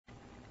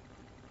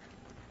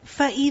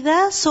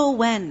فَإِذَا So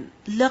when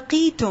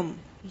لَقِيتُمْ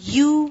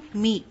You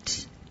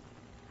meet.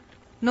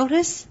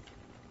 Notice,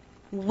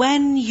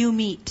 when you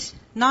meet,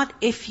 not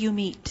if you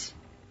meet.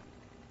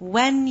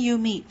 When you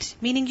meet,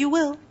 meaning you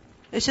will.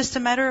 It's just a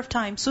matter of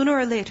time. Sooner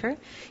or later,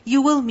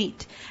 you will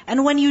meet.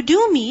 And when you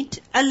do meet,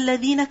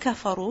 الَّذِينَ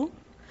كَفَرُوا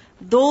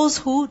Those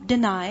who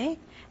deny,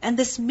 and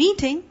this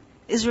meeting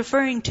is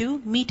referring to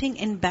meeting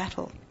in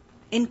battle.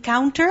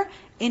 Encounter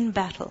in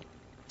battle.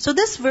 So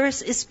this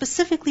verse is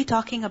specifically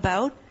talking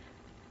about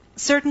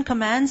certain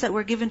commands that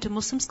were given to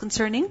Muslims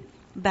concerning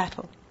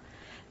battle.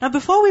 Now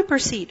before we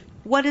proceed,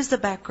 what is the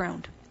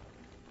background?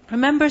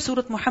 Remember,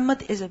 Surah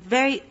Muhammad is a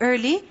very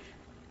early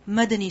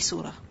Madani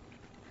surah.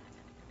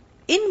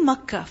 In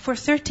Makkah, for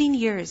 13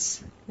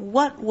 years,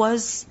 what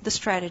was the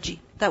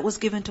strategy that was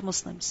given to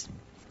Muslims?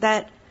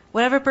 That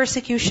whatever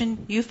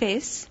persecution you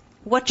face,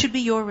 what should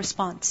be your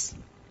response?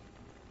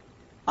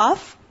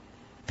 Of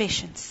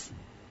patience,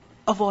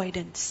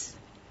 avoidance.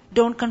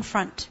 Don't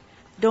confront,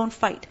 don't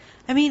fight.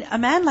 I mean, a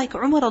man like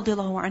Umar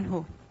radiallahu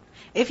anhu,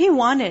 if he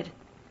wanted,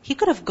 he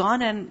could have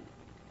gone and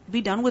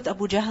be done with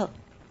Abu Jahl.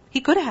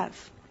 He could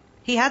have.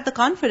 He had the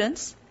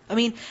confidence. I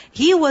mean,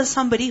 he was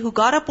somebody who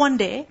got up one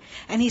day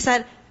and he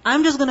said,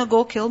 I'm just going to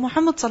go kill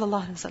Muhammad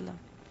sallallahu alaihi wasallam.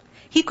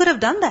 He could have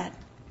done that.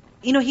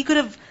 He could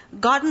have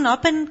gotten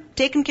up and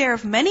taken care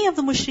of many of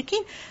the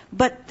mushrikeen,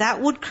 but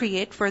that would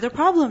create further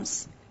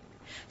problems.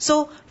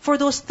 So, for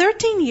those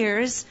 13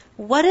 years,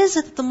 what is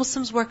it that the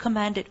Muslims were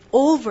commanded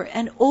over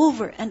and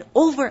over and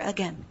over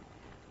again?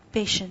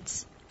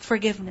 Patience,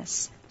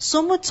 forgiveness.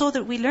 So much so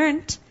that we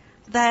learned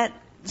that,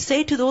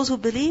 say to those who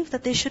believe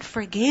that they should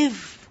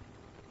forgive.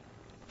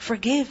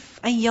 Forgive.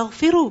 And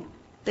yaghfiru.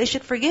 They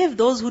should forgive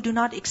those who do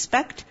not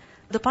expect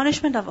the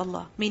punishment of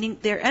Allah. Meaning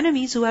their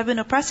enemies who have been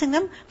oppressing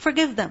them,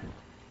 forgive them.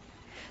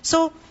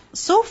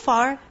 So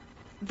far,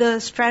 the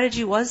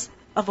strategy was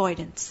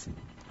avoidance.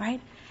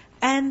 Right?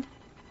 And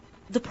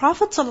the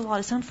Prophet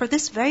ﷺ, for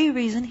this very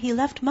reason, he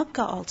left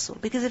Makkah also.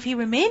 Because if he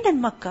remained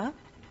in Makkah,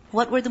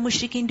 what were the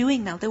mushrikeen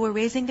doing now? They were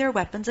raising their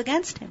weapons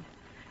against him.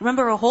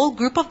 Remember, a whole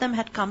group of them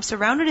had come,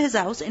 surrounded his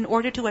house in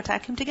order to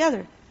attack him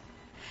together.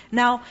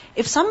 Now,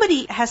 if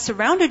somebody has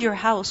surrounded your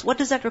house, what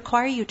does that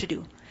require you to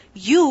do?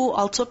 You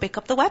also pick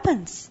up the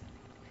weapons.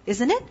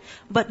 Isn't it?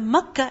 But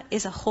Makkah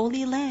is a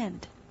holy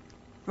land.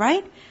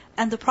 Right?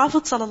 And the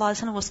Prophet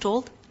ﷺ was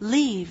told,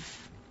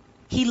 leave.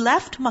 He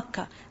left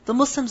Makkah. The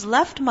Muslims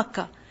left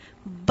Makkah.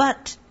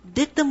 But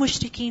did the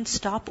mushrikeen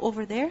stop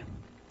over there?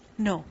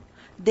 No.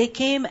 They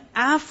came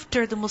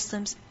after the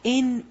Muslims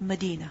in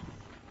Medina.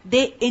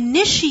 They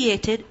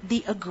initiated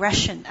the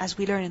aggression, as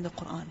we learn in the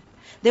Quran.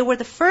 They were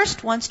the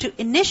first ones to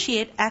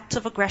initiate acts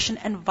of aggression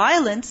and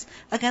violence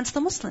against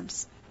the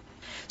Muslims.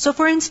 So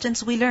for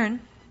instance, we learn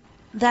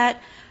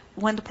that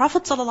when the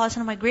Prophet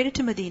ﷺ migrated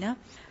to Medina,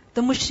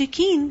 the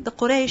mushrikeen, the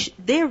Quraysh,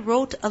 they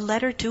wrote a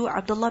letter to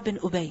Abdullah bin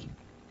Ubay.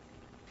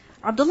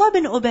 Abdullah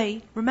bin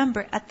Ubay,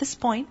 remember, at this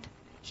point,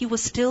 he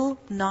was still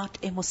not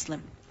a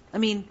Muslim. I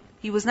mean,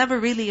 he was never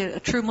really a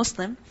true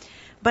Muslim.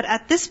 But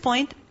at this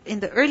point, in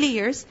the early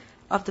years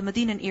of the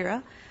Medinan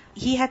era,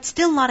 he had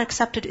still not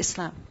accepted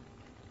Islam.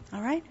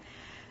 Alright?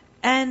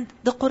 And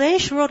the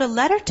Quraysh wrote a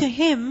letter to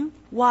him.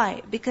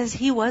 Why? Because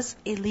he was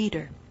a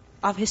leader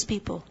of his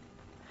people.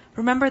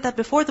 Remember that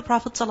before the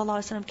Prophet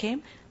ﷺ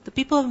came, the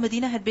people of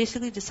Medina had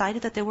basically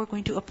decided that they were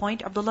going to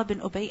appoint Abdullah bin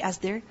Ubay as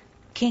their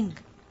king,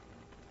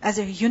 as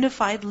a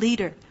unified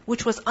leader,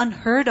 which was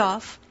unheard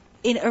of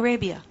in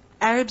Arabia.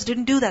 Arabs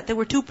didn't do that. They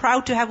were too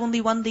proud to have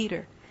only one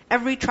leader.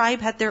 Every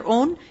tribe had their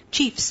own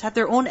chiefs, had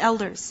their own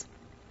elders.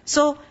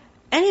 So,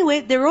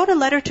 anyway, they wrote a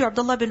letter to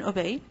Abdullah bin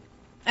Ubay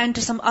and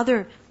to some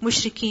other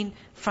mushrikeen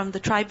from the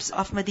tribes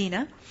of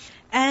Medina.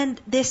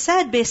 And they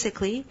said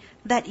basically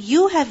that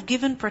you have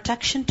given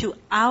protection to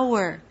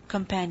our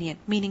companion,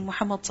 meaning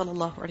Muhammad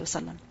sallallahu alaihi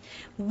wasallam.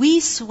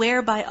 We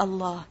swear by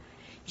Allah,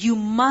 you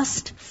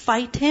must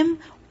fight him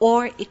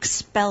or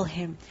expel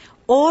him.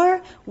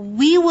 Or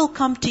we will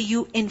come to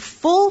you in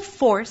full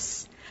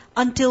force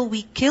until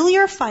we kill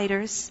your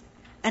fighters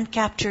and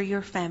capture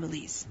your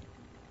families.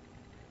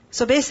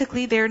 So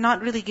basically, they're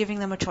not really giving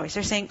them a choice.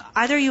 They're saying,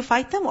 either you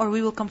fight them or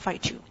we will come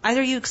fight you.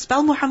 Either you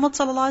expel Muhammad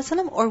sallallahu alaihi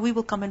wasallam or we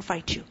will come and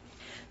fight you.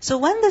 So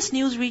when this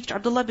news reached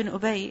Abdullah bin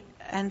Ubay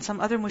and some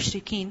other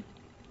mushrikeen,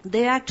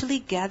 they actually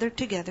gathered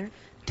together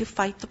to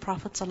fight the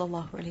Prophet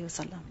sallallahu alaihi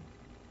wasallam.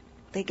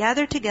 They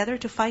gathered together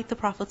to fight the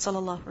Prophet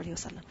sallallahu alaihi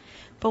wasallam.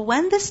 But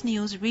when this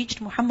news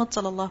reached Muhammad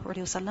sallallahu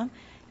alaihi wasallam,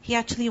 he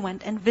actually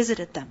went and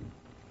visited them.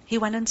 He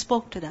went and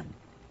spoke to them.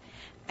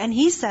 And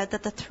he said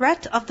that the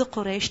threat of the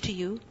Quraysh to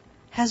you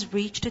has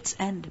reached its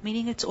end,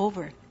 meaning it's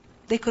over.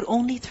 They could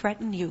only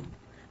threaten you.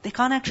 They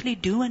can't actually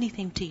do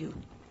anything to you.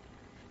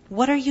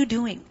 What are you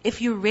doing?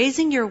 If you're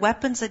raising your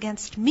weapons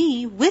against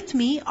me, with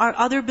me are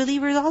other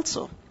believers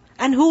also.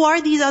 And who are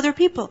these other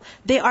people?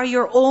 They are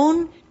your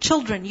own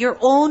children, your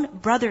own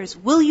brothers.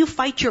 Will you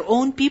fight your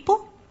own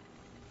people?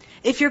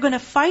 If you're going to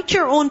fight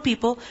your own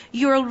people,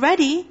 you're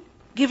already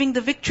giving the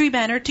victory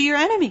banner to your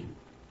enemy.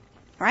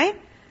 Right?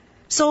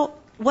 So,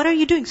 what are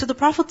you doing? So the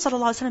Prophet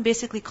ﷺ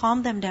basically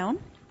calmed them down.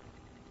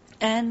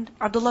 and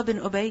Abdullah bin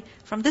Ubay,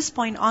 from this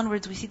point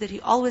onwards, we see that he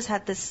always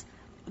had this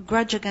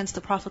grudge against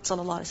the Prophet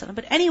ﷺ.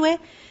 But anyway,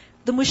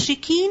 the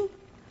mushrikeen,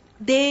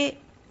 they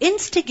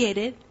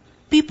instigated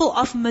people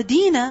of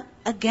Medina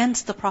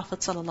against the Prophet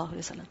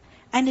ﷺ.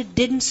 And it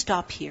didn't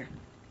stop here.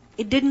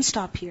 It didn't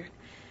stop here.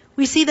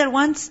 We see that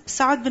once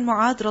Sa'ad bin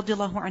Mu'adh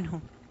radiallahu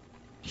anhu,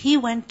 he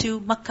went to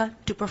Makkah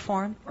to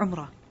perform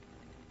Umrah.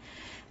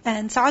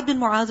 And Sa'ad bin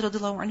Mu'adh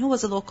radiallahu anhu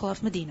was a local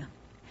of Medina.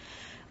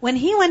 When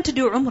he went to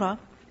do Umrah,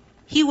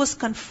 he was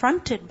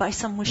confronted by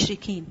some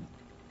mushrikeen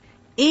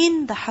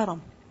in the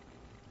Haram.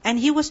 And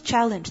he was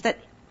challenged that,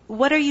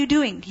 what are you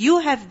doing? You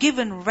have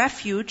given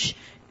refuge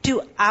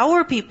to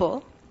our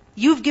people.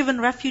 You've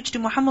given refuge to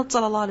Muhammad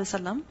sallallahu alaihi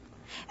wasallam.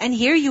 And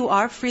here you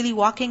are freely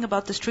walking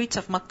about the streets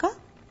of Makkah.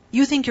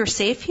 You think you're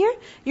safe here?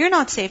 You're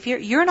not safe here.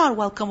 You're not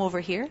welcome over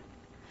here.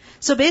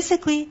 So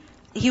basically,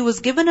 he was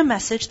given a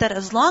message that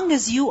as long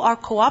as you are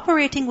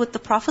cooperating with the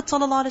Prophet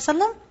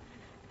ﷺ,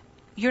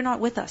 you're not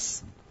with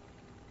us.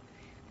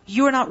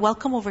 You're not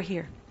welcome over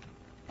here.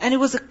 And it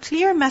was a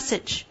clear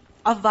message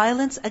of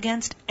violence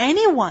against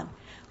anyone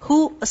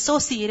who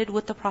associated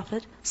with the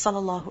Prophet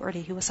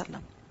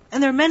ﷺ.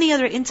 And there are many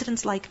other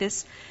incidents like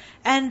this.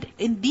 And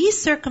in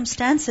these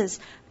circumstances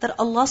that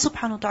Allah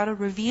subhanahu wa ta'ala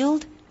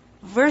revealed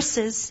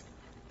verses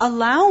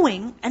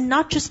allowing, and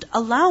not just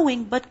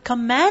allowing, but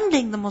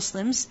commanding the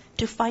Muslims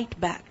to fight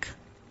back.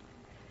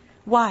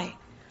 Why?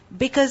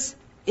 Because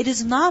it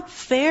is not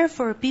fair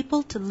for a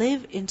people to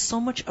live in so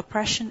much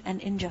oppression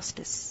and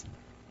injustice.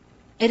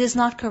 It is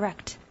not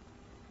correct.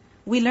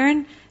 We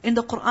learn in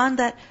the Quran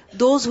that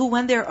those who,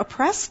 when they're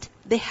oppressed,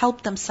 they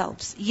help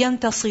themselves.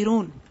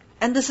 يَنْتَصِرُونَ.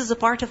 And this is a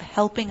part of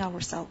helping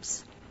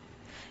ourselves.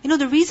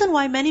 The reason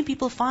why many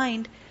people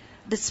find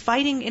this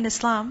fighting in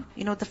Islam,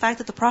 the fact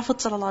that the Prophet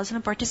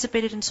ﷺ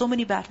participated in so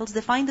many battles,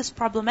 they find this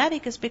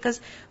problematic is because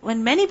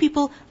when many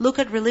people look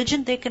at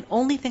religion, they can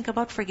only think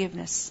about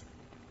forgiveness.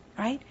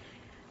 Right?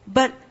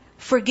 But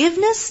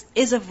forgiveness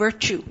is a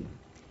virtue.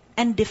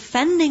 And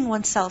defending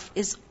oneself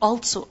is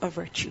also a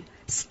virtue.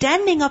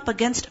 Standing up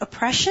against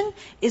oppression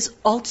is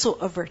also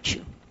a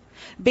virtue.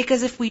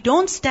 Because if we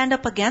don't stand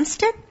up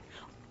against it,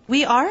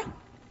 we are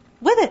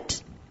with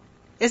it.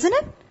 Isn't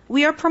it?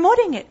 We are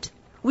promoting it.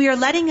 We are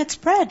letting it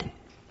spread.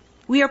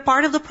 We are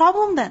part of the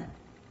problem then.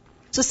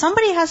 So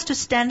somebody has to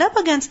stand up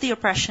against the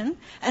oppression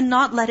and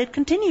not let it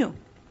continue.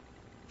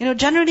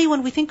 Generally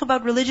when we think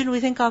about religion, we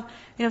think of,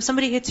 if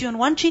somebody hits you on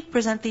one cheek,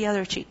 present the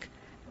other cheek.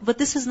 But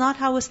this is not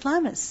how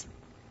Islam is.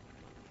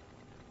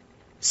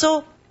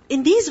 So,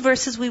 in these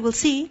verses we will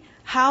see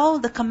how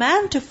the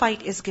command to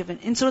fight is given.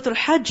 In Surah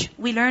Al-Hajj,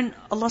 we learn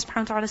Allah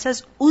subhanahu wa ta'ala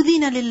says, أُذِنَ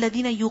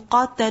لِلَّذِينَ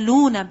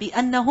يُقَاتَلُونَ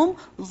بِأَنَّهُمْ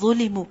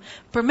ظُلِمُوا.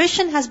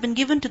 Permission has been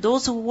given to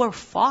those who were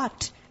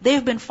fought. They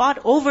have been fought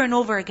over and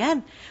over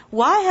again.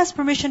 Why has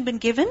permission been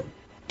given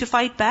to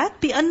fight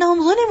back? بِأَنَّهُمْ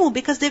ظُلِمُوا.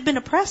 Because they've been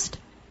oppressed.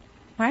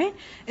 Right?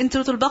 In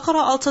Surah Al-Baqarah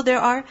also there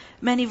are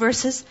many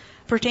verses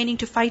pertaining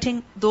to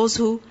fighting those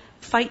who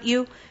fight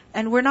you.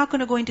 And we're not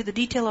going to go into the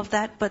detail of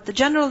that, but the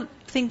general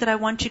thing that I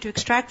want you to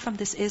extract from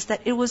this is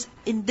that it was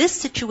in this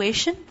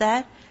situation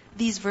that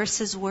these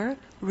verses were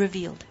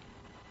revealed.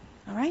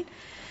 Alright?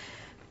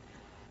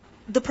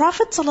 The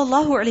Prophet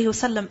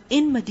ﷺ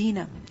in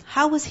Medina,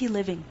 how was he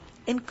living?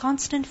 In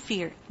constant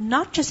fear.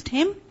 Not just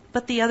him,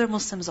 but the other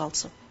Muslims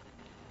also.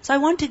 So I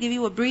want to give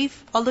you a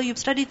brief, although you've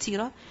studied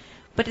seerah,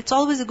 but it's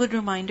always a good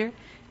reminder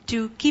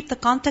to keep the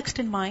context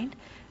in mind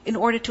in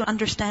order to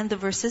understand the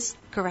verses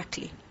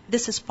correctly.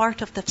 This is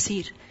part of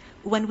tafsir.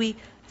 When we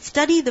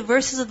study the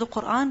verses of the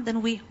Quran,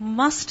 then we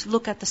must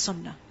look at the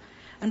sunnah.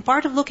 And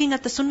part of looking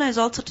at the sunnah is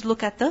also to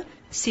look at the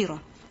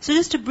seerah. So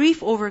just a brief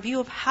overview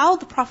of how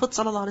the Prophet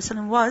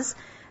ﷺ was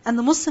and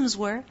the Muslims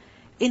were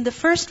in the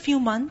first few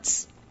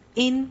months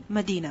in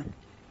Medina.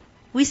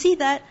 We see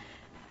that,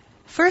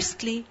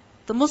 firstly,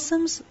 the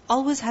Muslims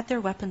always had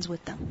their weapons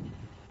with them.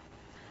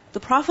 The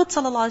Prophet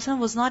ﷺ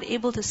was not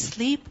able to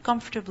sleep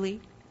comfortably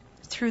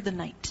through the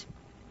night.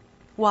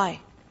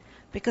 Why?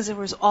 Because there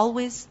was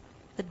always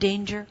the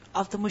danger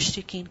of the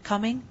mushrikeen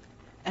coming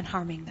and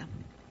harming them.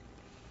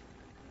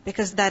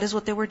 Because that is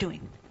what they were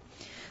doing.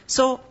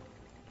 So,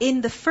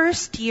 in the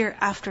first year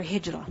after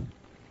Hijrah,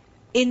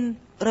 in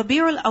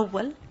Rabi'ul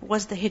Awwal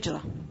was the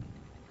Hijrah.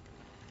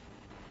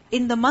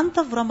 In the month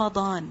of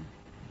Ramadan,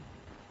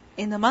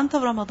 in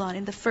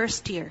the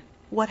first year,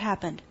 what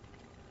happened?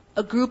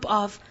 A group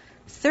of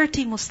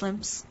 30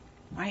 Muslims,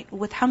 right,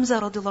 with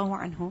Hamza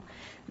radiallahu anhu,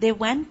 they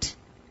went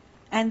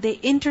and they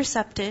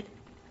intercepted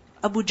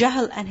Abu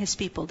Jahl and his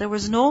people. There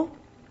was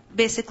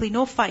basically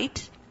no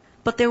fight,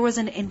 but there was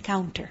an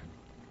encounter.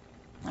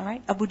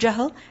 Alright, Abu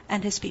Jahl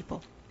and his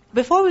people.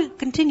 Before we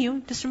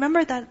continue, just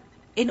remember that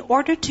in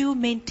order to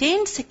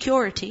maintain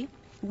security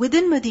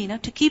within Medina,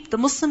 to keep the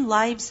Muslim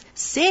lives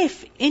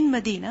safe in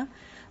Medina,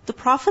 the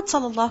Prophet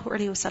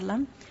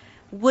ﷺ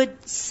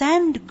would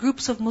send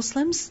groups of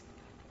Muslims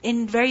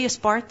in various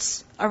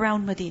parts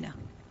around Medina.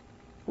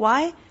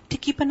 Why? To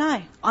keep an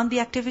eye on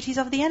the activities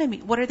of the enemy.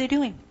 What are they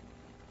doing?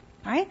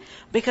 Right?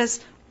 Because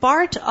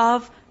part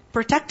of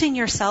protecting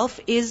yourself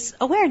is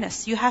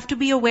awareness. You have to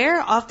be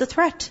aware of the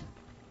threat.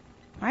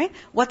 Right?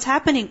 What's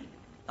happening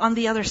on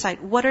the other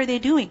side? What are they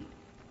doing?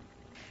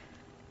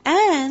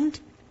 And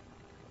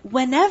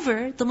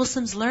whenever the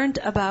Muslims learned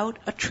about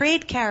a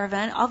trade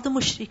caravan of the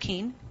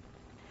mushrikeen,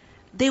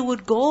 they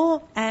would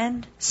go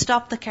and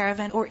stop the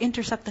caravan or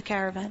intercept the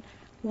caravan.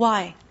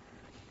 Why?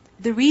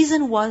 The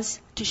reason was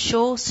to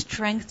show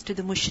strength to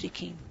the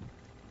mushrikeen.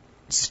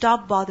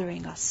 Stop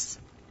bothering us.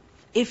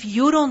 If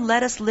you don't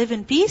let us live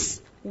in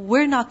peace,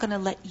 we're not going to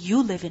let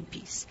you live in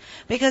peace.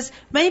 Because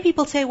many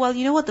people say, well,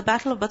 you know what, the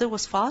Battle of Badr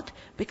was fought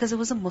because it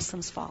was a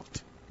Muslim's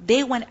fault.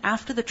 They went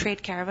after the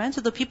trade caravan,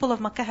 so the people of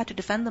Makkah had to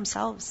defend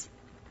themselves.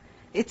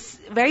 It's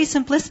very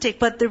simplistic,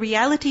 but the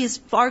reality is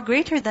far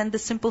greater than the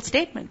simple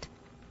statement.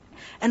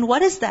 And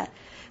what is that?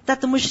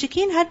 That the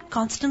mushrikeen had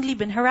constantly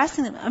been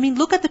harassing them. I mean,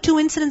 look at the two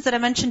incidents that I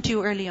mentioned to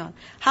you early on.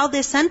 How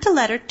they sent a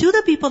letter to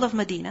the people of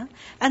Medina,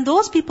 and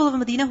those people of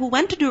Medina who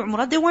went to do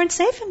Umrah, they weren't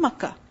safe in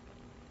Makkah.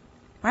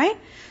 Right?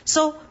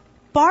 So,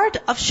 part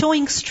of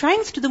showing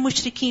strength to the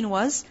mushrikeen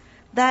was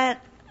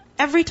that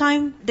every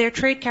time their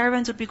trade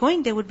caravans would be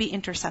going, they would be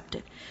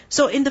intercepted.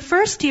 So in the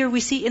first year, we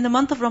see in the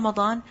month of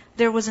Ramadan,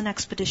 there was an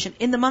expedition.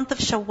 In the month of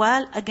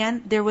Shawwal,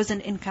 again, there was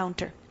an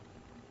encounter.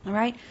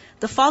 Alright?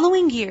 The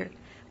following year,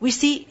 we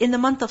see in the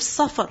month of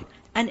Safar,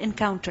 an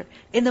encounter.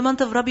 In the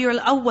month of Rabi'ul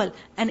Awwal,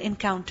 an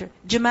encounter.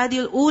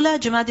 Jamadil Ula,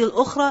 Jamadil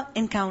Ukhra,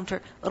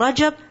 encounter.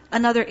 Rajab,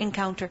 another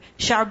encounter.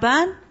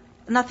 Sha'ban,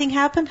 nothing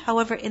happened.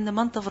 However, in the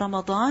month of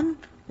Ramadan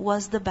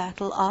was the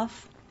battle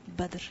of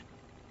Badr.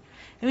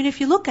 I mean,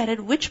 if you look at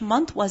it, which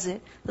month was it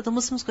that the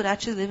Muslims could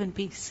actually live in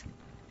peace?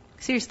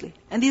 Seriously.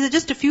 And these are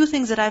just a few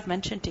things that I've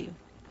mentioned to you.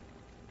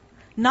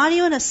 Not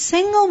even a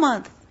single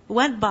month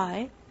went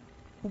by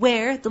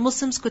where the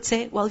Muslims could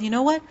say, well, you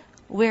know what?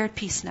 We're at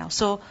peace now.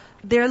 So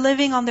they're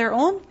living on their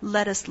own,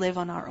 let us live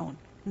on our own.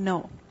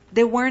 No.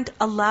 They weren't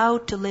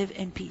allowed to live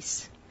in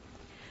peace.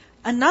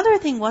 Another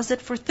thing was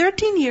that for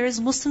 13 years,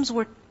 Muslims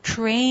were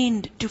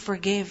trained to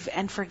forgive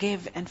and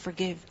forgive and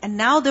forgive. And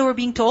now they were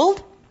being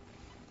told,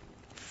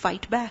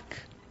 fight back.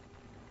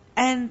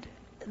 And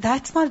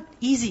that's not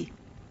easy.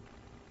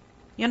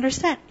 You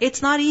understand?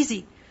 It's not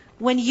easy.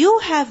 When you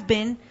have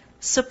been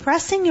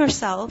suppressing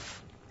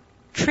yourself,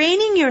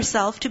 training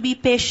yourself to be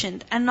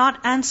patient and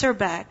not answer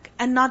back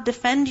and not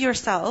defend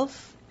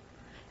yourself,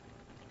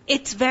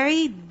 it's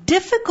very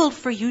difficult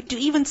for you to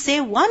even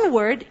say one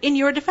word in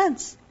your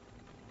defense.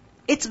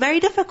 It's very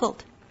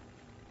difficult.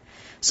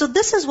 So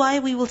this is why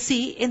we will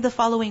see in the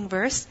following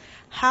verse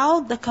how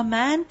the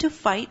command to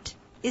fight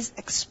is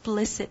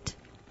explicit,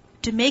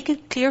 to make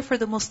it clear for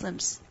the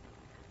Muslims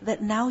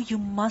that now you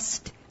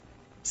must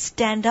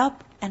stand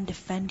up and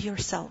defend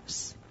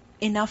yourselves.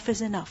 Enough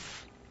is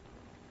enough.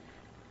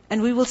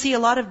 And we will see a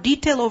lot of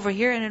detail over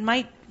here, and it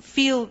might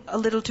feel a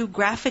little too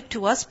graphic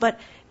to us, but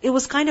it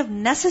was kind of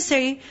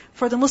necessary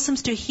for the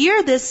Muslims to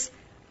hear this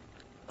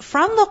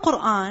from the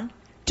Quran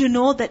to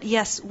know that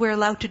yes, we're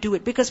allowed to do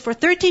it. Because for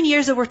 13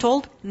 years they were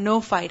told, no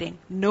fighting,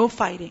 no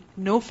fighting,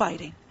 no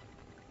fighting.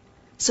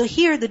 So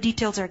here the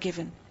details are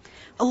given.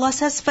 Allah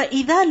says,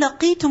 فَإِذَا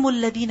لَقِيتُمُ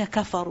الَّذِينَ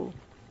كَفَرُوا,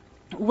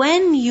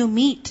 when you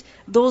meet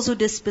those who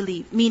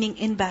disbelieve, meaning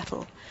in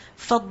battle,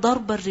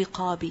 فَالضَّرْبَ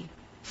الرِّقَابِ,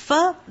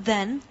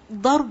 then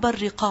ضَرْبَ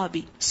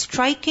الرِّقَابِ,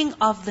 striking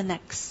of the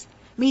necks.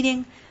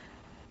 Meaning,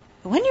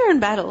 when you're in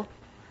battle,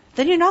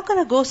 then you're not going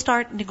to go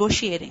start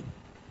negotiating.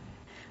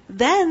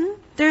 Then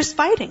there's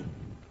fighting.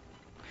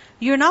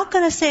 You're not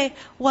going to say,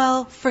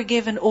 well,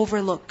 forgive and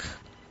overlook.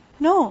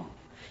 No.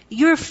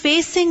 You're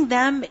facing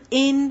them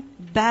in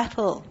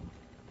battle.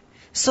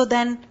 So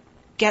then,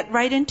 get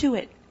right into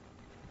it.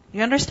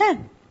 You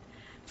understand?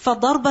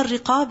 فَضَرْبَ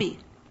الرِّقَابِ,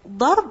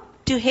 ضَرْب,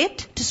 to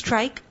hit, to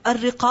strike,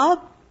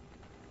 الرِّقَاب,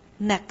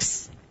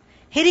 necks.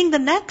 Hitting the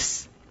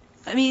necks,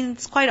 I mean,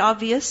 it's quite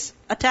obvious.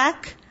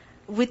 Attack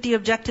with the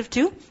objective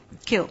to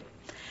kill.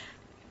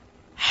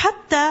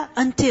 Hatta,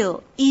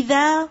 until,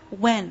 إِذَا,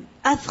 when,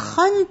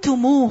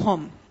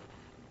 أَثْخَنْتُمُوهُمْ,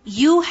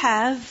 you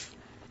have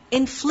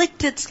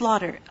inflicted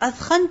slaughter.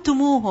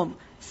 أَثْخَنْتُمُوهُمْ,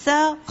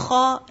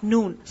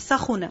 ثَخَنُونَ,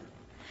 ثَخُنَ.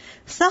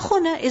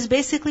 Sakhuna is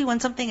basically when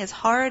something is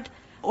hard,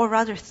 or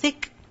rather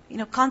thick,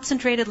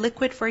 concentrated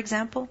liquid, for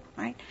example,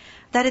 right?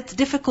 That it's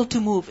difficult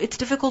to move. It's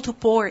difficult to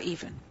pour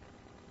even.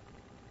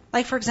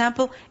 Like for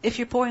example, if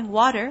you're pouring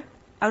water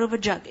out of a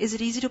jug, is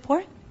it easy to pour?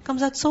 It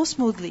comes out so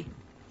smoothly.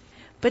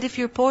 But if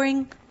you're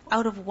pouring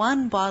out of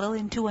one bottle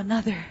into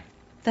another,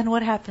 then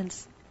what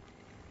happens?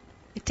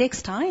 It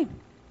takes time.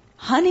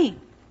 Honey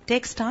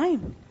takes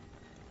time.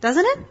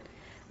 Doesn't it?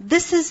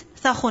 This is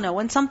sakhuna,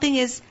 when something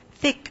is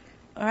thick,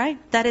 alright,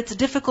 that it's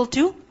difficult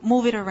to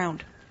move it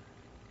around.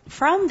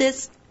 From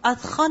this,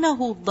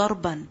 أَثْخَنَهُ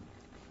ضَرْبًا,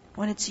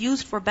 when it's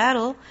used for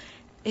battle,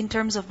 in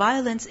terms of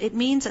violence, it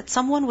means that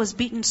someone was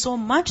beaten so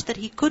much that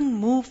he couldn't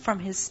move from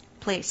his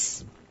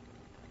place.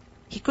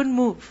 He couldn't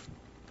move.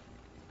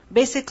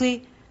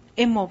 Basically,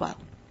 immobile.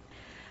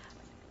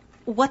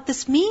 What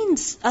this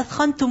means,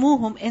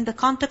 أَثْخَنْتُمُوهُمْ, in the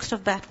context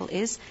of battle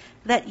is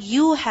that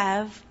you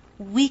have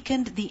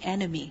weakened the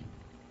enemy.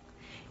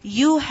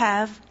 You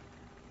have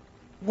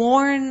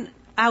worn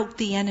out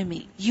the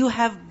enemy. You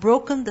have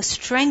broken the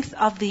strength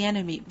of the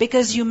enemy.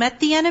 Because you met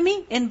the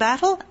enemy in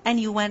battle and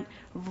you went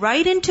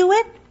right into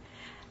it.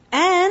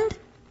 And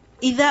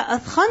إِذَا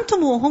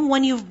أَثْخَنْتُمُوهُمْ,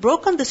 when you've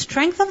broken the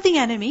strength of the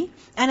enemy,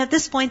 and at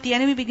this point the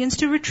enemy begins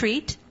to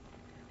retreat,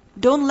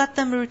 don't let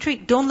them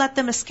retreat. Don't let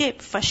them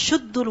escape.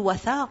 فَشُدُّ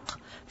الْوَثَاقِ.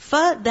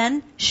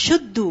 Then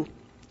shuddu,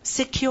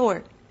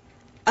 secure.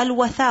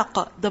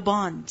 Al-wathaq, the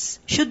bonds.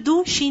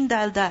 Shuddu, sheen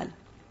dal dal.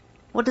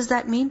 What does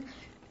that mean?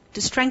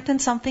 To strengthen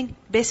something.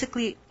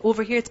 Basically,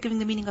 over here it's giving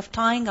the meaning of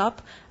tying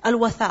up.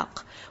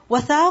 Al-wathaq.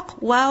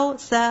 Wathaq, waw,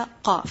 tha,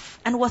 qaf.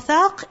 And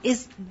wathaq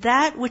is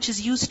that which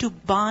is used to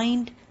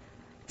bind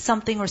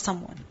something or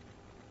someone.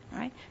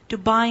 Right? To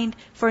bind,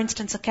 for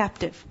instance, a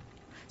captive.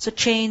 So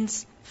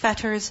chains,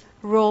 fetters,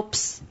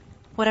 ropes,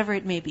 whatever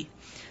it may be.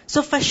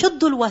 So فَشُدُّ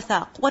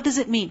الْوَثَاقِ. What does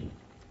it mean?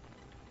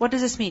 What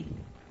does this mean?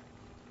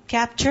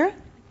 Capture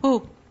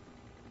who?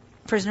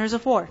 Prisoners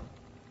of war.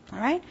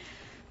 Alright?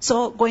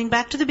 So going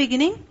back to the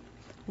beginning,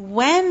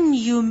 when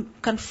you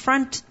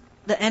confront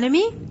the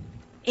enemy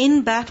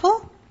in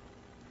battle,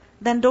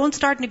 then don't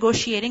start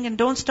negotiating and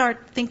don't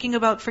start thinking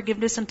about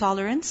forgiveness and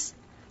tolerance.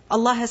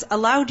 Allah has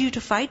allowed you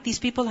to fight. These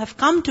people have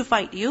come to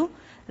fight you.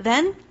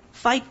 Then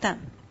fight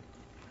them.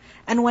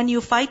 And when you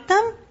fight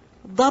them,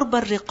 ضَرْبَ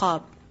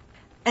الرِّقَابِ.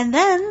 And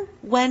then,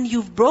 when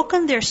you've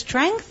broken their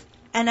strength,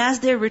 and as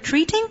they're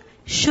retreating,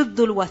 شُدُّ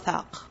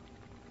الْوَثَاقِ.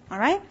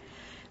 Alright?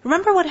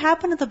 Remember what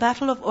happened at the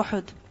Battle of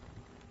Uhud?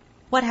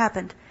 What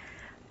happened?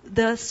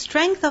 The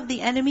strength of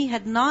the enemy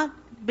had not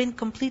been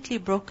completely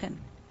broken.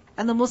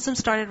 And the Muslims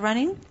started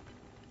running.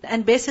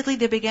 And basically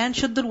they began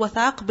شُدُّ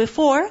الْوَثَاقِ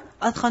before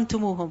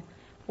أَدْخَنْتُمُوهُم.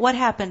 What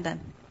happened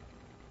then?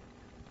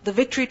 The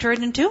victory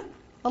turned into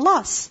a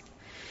loss.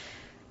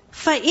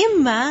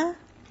 فَإِمَّا,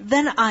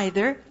 then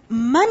either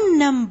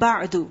مَنَّمْ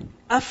بَعْدُ,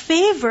 a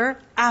favor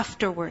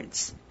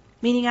afterwards.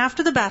 Meaning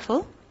after the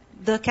battle,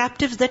 the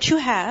captives that you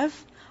have,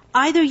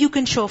 either you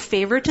can show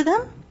favor to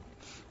them,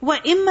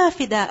 وَإِمَّا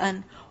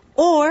فِدَاءً,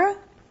 or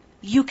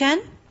you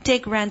can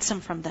take ransom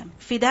from them.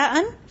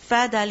 فِدَاءً,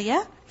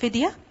 فَدَالِيَا,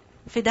 fidya.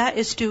 Fida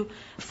is to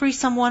free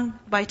someone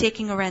by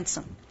taking a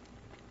ransom.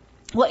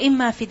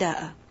 وَإِمَّا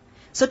فِدَاءً.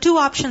 So two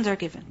options are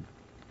given.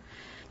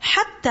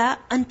 حَتَّى,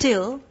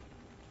 until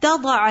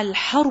تَضَعَ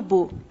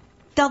الْحَرْبُ.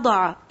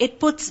 تَضَعَ, it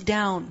puts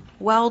down.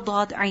 Waw,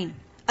 dad, ain.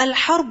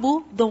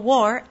 Al-harbu, the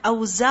war,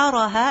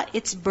 awzaraha,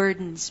 its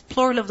burdens.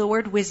 Plural of the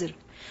word wizr.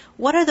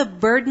 What are the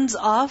burdens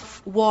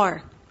of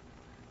war?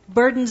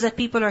 Burdens that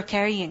people are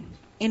carrying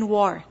in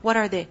war. What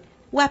are they?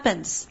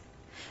 Weapons.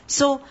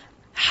 So,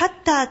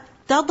 حَتَّى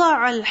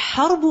تَضَعَ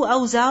الْحَرْبُ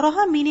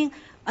أَوْزَارَهَا, meaning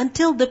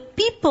until the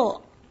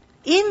people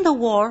in the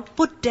war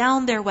put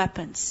down their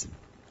weapons.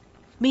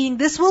 Meaning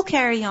this will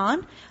carry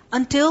on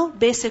until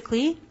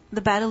basically the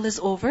battle is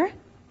over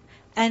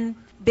and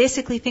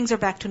basically things are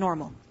back to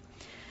normal.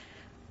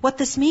 What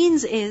this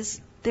means is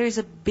there is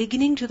a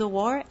beginning to the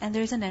war and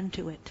there is an end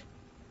to it.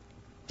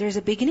 There is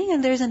a beginning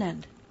and there is an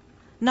end.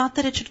 Not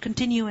that it should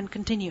continue and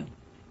continue.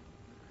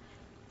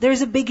 There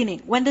is a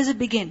beginning. When does it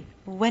begin?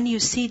 When you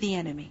see the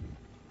enemy.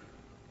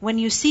 When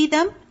you see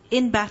them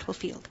in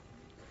battlefield.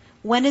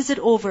 When is it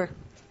over?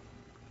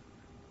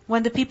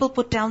 When the people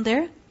put down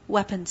their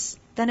weapons.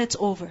 Then it's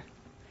over.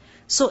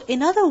 So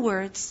in other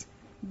words,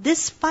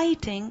 this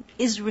fighting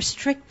is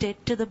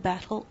restricted to the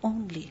battle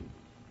only.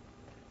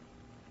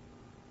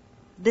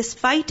 This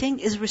fighting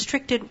is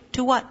restricted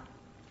to what?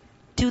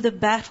 To the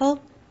battle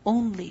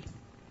only.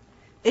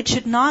 It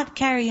should not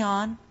carry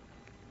on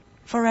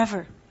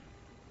forever.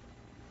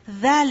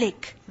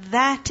 ذَلِكَ,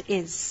 that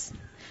is.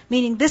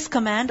 Meaning this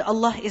command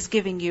Allah is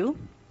giving you.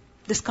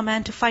 This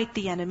command to fight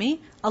the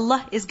enemy,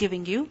 Allah is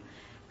giving you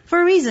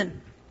for a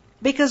reason.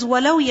 Because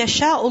وَلَوْ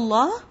يَشَاءُ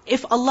اللَّهُ,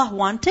 if Allah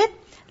wanted,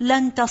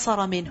 لَانْتَصَرَ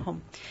مِنْهُمْ,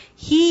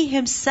 He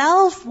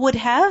Himself would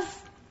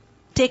have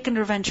taken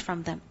revenge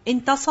from them.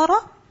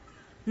 Intasara,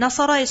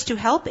 nasara is to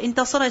help,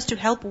 intasara is to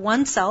help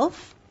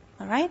oneself.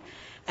 Alright?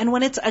 And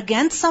when it's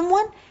against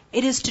someone,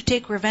 it is to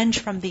take revenge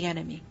from the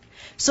enemy.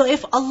 So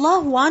if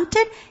Allah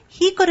wanted,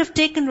 He could have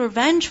taken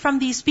revenge from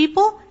these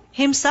people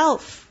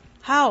Himself.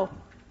 How?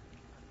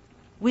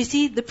 We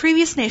see the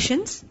previous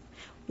nations,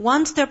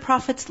 once their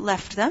prophets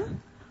left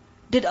them,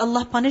 did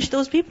Allah punish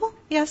those people?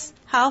 Yes.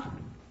 How?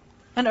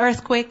 An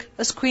earthquake,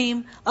 a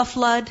scream, a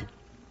flood.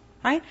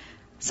 Right?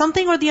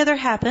 Something or the other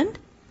happened,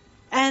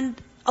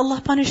 and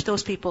Allah punished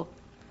those people.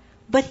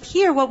 But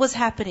here what was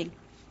happening?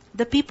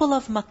 The people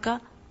of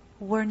Makkah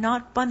were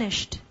not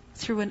punished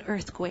through an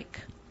earthquake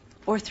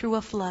or through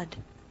a flood.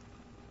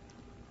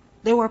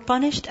 They were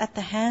punished at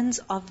the hands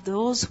of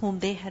those whom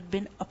they had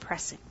been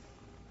oppressing.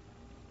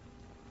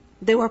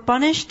 They were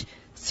punished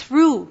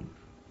through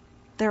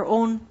their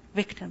own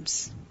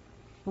victims.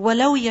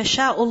 وَلَوْ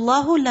يَشَاءُ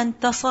اللَّهُ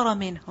لَانْتَصَرَ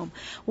مِنْهُمْ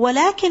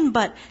وَلَكِنْ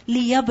but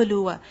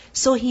لِيَبْلُوَ,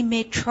 so He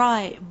may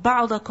try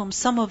بَعْضَكُمْ,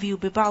 some of you,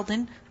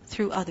 بِبَعْضٍ,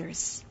 through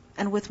others.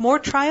 And with more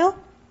trial,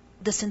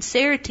 The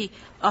sincerity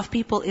of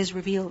people is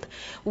revealed.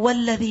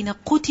 وَالَّذِينَ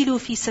قُتِلُوا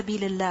فِي سَبِيلِ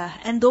اللَّهِ,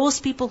 and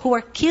those people who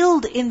are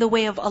killed in the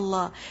way of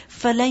Allah,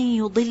 فَلَن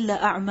يُضِلَّ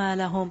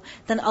أَعْمَالَهُم,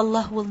 then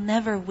Allah will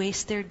never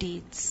waste their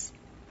deeds.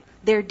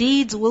 Their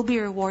deeds will be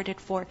rewarded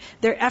for.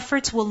 Their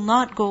efforts will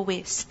not go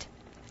waste.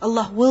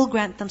 Allah will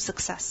grant them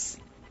success.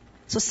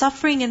 So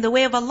suffering in the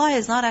way of Allah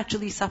is not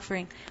actually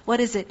suffering. What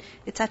is it?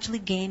 It's actually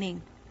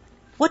gaining.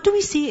 What do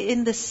we see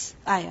in this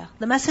ayah?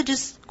 The message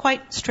is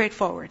quite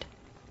straightforward.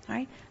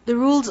 Right? The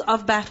rules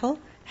of battle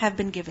have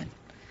been given.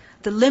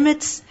 The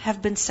limits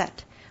have been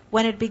set.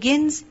 When it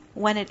begins,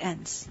 when it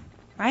ends.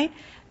 Right?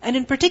 And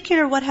in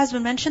particular, what has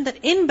been mentioned that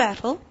in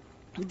battle,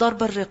 ضرب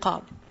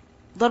الرقاب.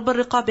 ضرب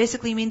الرقاب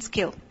basically means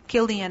kill.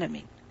 Kill the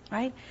enemy.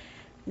 Right?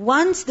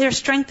 Once their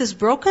strength is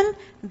broken,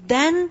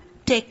 then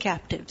take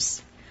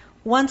captives.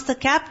 Once the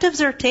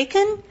captives are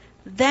taken,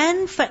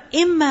 then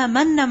فَإِمَّا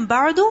مَنًّا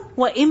بَعْدُ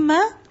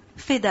وَإِمَّا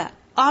فِدَاء.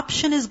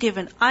 Option is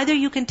given. Either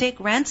you can take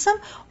ransom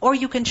or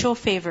you can show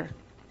favor.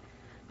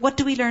 What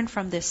do we learn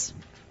from this?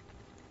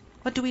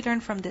 What do we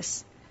learn from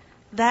this?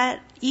 That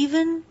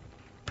even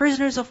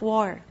prisoners of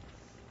war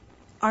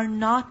are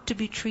not to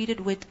be treated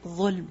with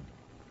dhulm.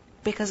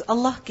 Because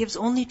Allah gives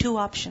only two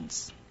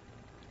options.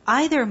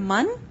 Either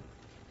man,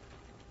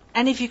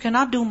 and if you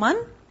cannot do man,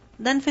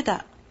 then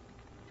fida.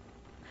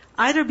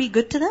 Either be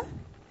good to them,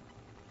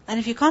 and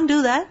if you can't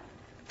do that,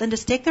 then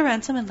just take the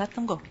ransom and let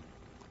them go.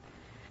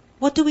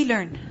 What do we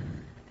learn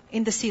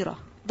in the seerah?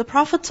 The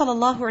Prophet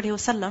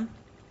ﷺ,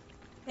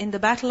 in the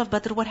battle of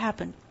Badr, what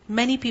happened?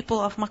 Many people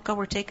of Makkah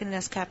were taken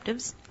as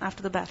captives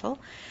after the battle.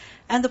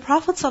 And the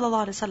Prophet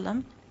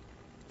ﷺ,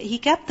 he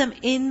kept them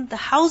in the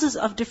houses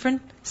of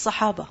different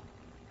Sahaba.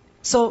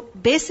 So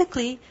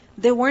basically,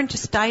 they weren't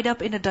just tied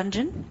up in a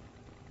dungeon,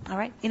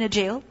 alright, in a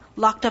jail,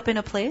 locked up in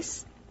a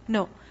place.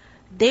 No.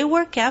 They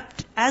were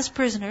kept as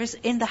prisoners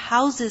in the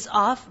houses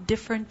of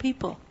different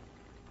people.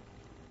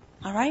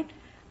 Alright?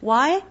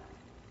 Why?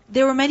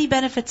 There were many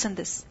benefits in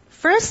this.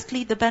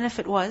 Firstly, the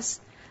benefit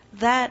was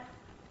that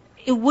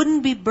it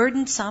wouldn't be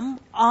burdensome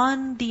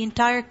on the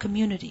entire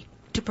community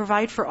to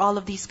provide for all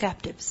of these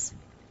captives.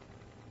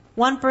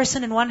 One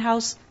person in one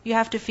house you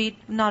have to feed,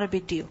 not a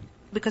big deal.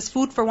 Because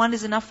food for one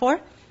is enough for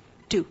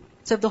two.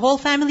 So if the whole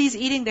family is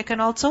eating, they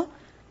can also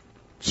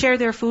share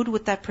their food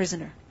with that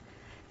prisoner.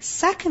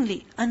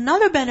 Secondly,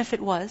 another benefit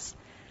was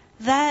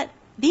that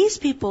these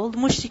people, the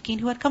mushrikeen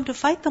who had come to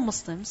fight the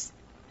Muslims,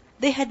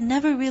 they had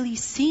never really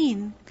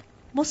seen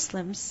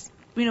Muslims,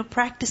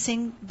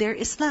 practicing their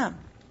Islam.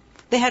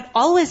 They had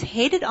always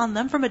hated on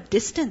them from a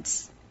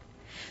distance.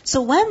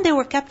 So when they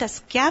were kept as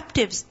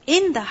captives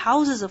in the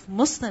houses of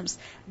Muslims,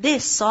 they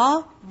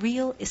saw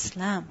real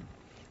Islam.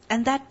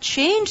 And that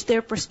changed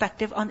their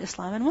perspective on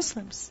Islam and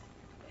Muslims.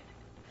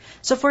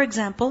 So for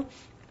example,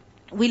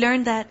 we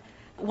learned that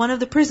one of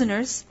the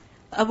prisoners,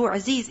 Abu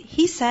Aziz,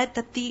 he said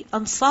that the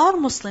Ansar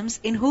Muslims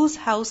in whose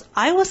house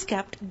I was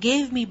kept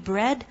gave me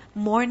bread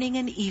morning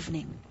and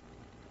evening.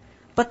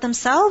 But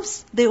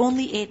themselves, they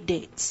only ate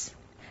dates.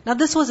 Now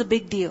this was a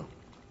big deal.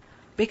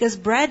 Because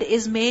bread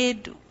is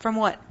made from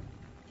what?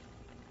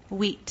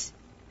 Wheat.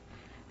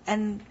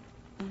 And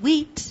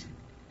wheat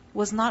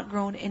was not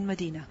grown in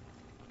Medina.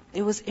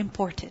 It was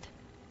imported.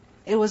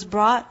 It was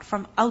brought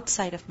from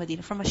outside of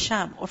Medina, from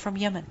Asham or from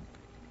Yemen.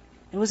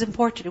 It was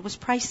imported. It was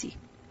pricey.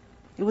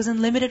 It was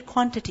in limited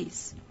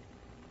quantities.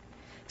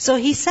 So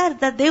he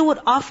said that they would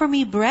offer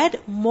me bread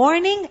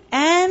morning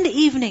and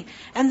evening.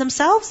 And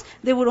themselves,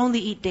 they would only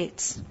eat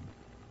dates.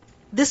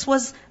 This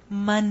was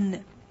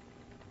man.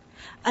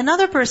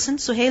 Another person,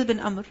 Suhail bin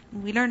Amr,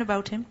 we learn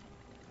about him.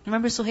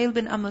 Remember Suhail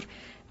bin Amr,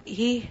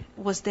 he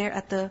was there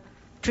at the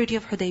Treaty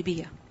of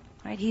Hudaybiyah.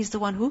 Right? He's the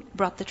one who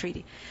brought the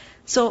treaty.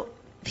 So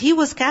he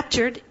was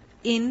captured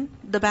in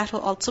the battle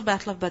also,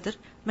 Battle of Badr,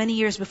 many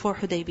years before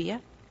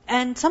Hudaybiyah.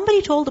 And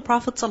somebody told the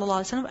Prophet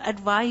ﷺ,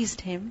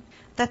 advised him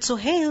that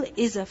Suhail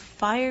is a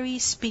fiery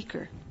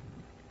speaker.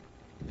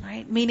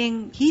 Right?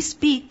 Meaning he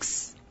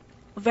speaks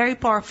very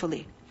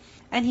powerfully.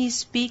 And he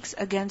speaks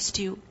against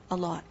you a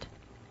lot.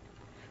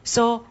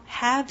 So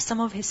have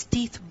some of his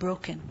teeth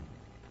broken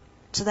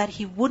so that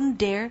he wouldn't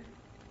dare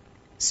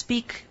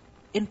speak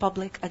in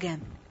public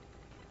again.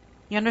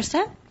 You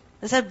understand?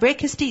 They said break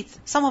his teeth,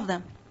 some of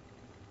them.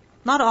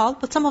 Not all,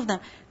 but some of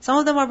them. Some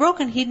of them are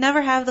broken. He'd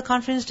never have the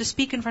confidence to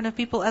speak in front of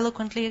people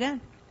eloquently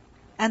again.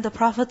 And the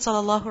Prophet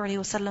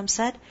ﷺ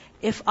said,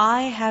 if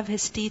I have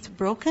his teeth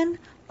broken,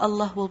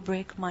 Allah will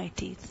break my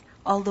teeth,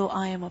 although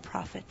I am a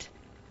prophet.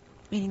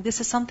 Meaning this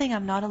is something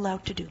I'm not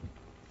allowed to do.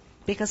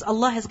 Because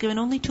Allah has given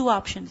only two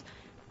options.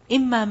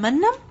 Imma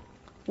mannam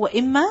wa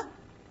imma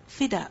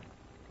fida.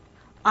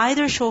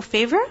 Either show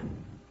favor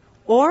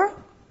or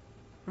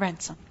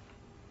ransom.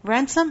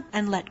 Ransom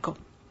and let go.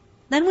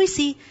 Then we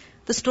see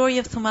the story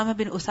of Thumama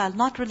bin Uthal,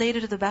 not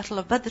related to the Battle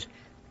of Badr,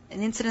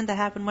 an incident that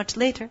happened much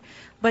later,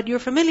 but you're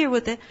familiar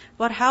with it,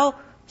 about how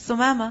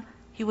Thumama,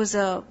 he was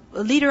a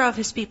leader of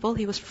his people,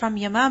 he was from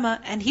Yamama,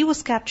 and he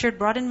was captured,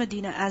 brought in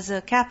Medina as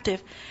a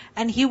captive,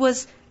 and he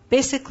was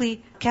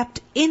basically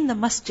kept in the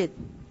masjid.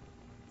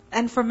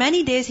 And for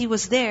many days he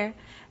was there,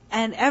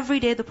 And every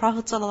day the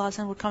Prophet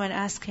ﷺ would come and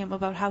ask him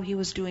about how he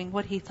was doing,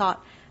 what he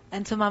thought.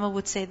 And Thumama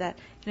would say that,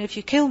 if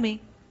you kill me,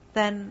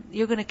 then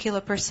you're going to kill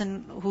a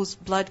person whose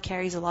blood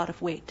carries a lot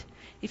of weight.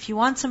 If you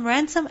want some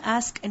ransom,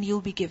 ask and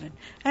you'll be given.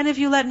 And if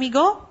you let me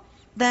go,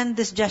 then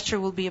this gesture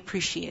will be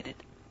appreciated.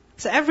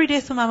 So every day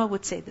Thumama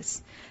would say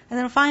this. And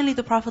then finally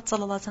the Prophet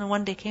ﷺ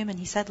one day came and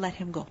he said, let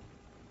him go.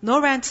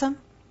 No ransom,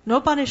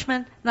 no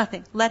punishment,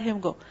 nothing. Let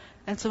him go.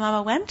 And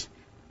Thumama went,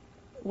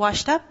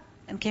 washed up,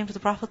 and came to the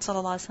Prophet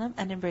ﷺ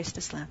and embraced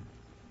Islam.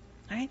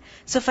 Right?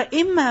 So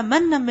فَإِمَّا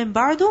مَنًّا مِن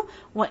بَعْدُ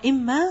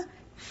وَإِمَّا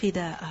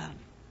فِدَاءً.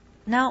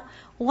 Now,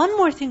 one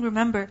more thing,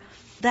 remember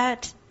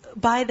that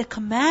by the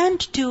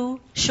command to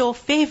show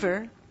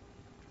favor,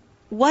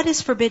 what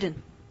is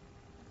forbidden?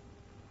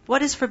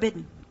 What is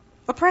forbidden?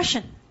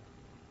 Oppression.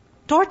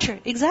 Torture,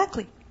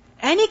 exactly.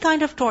 Any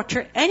kind of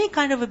torture, any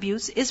kind of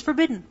abuse is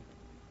forbidden.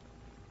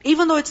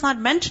 Even though it's not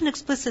mentioned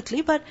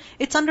explicitly, but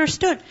it's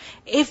understood.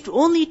 If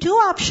only two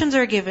options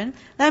are given,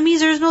 that means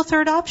there's no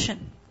third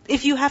option.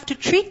 If you have to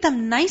treat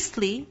them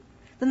nicely,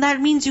 then that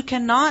means you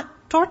cannot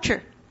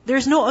torture.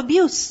 There's no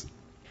abuse.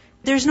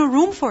 There's no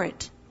room for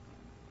it.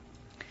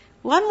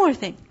 One more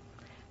thing.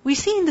 We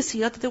see in the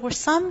seerah that there were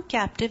some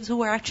captives who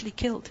were actually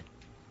killed.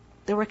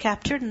 They were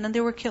captured and then they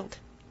were killed.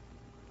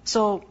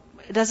 So,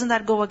 doesn't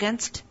that go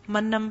against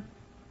mannam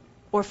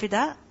or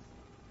fida?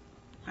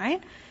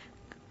 Right?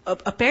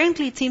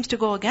 Apparently it seems to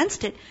go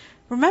against it.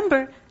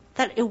 Remember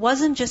that it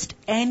wasn't just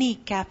any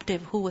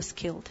captive who was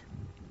killed.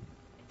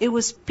 It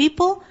was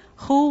people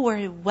who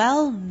were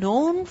well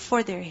known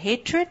for their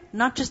hatred,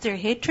 not just their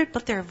hatred,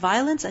 but their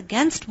violence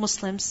against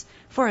Muslims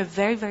for a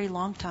very, very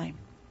long time.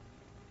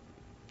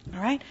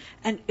 Alright?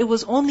 And it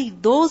was only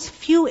those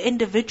few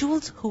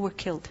individuals who were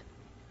killed.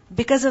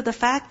 Because of the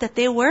fact that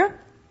they were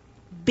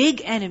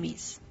big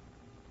enemies.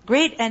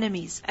 Great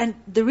enemies. And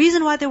the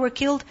reason why they were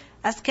killed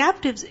as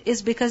captives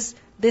is because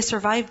they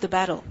survived the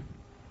battle.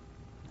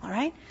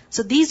 Alright?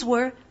 So these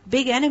were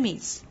big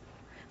enemies.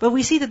 But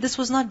we see that this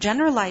was not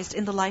generalized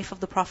in the life of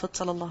the Prophet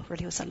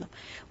ﷺ.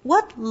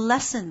 What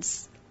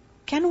lessons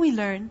can we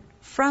learn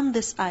from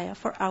this ayah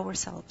for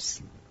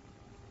ourselves?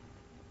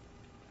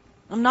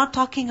 I'm not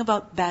talking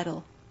about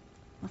battle.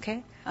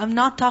 Okay? I'm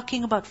not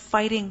talking about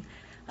fighting.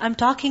 I'm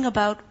talking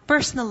about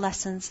personal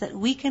lessons that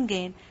we can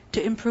gain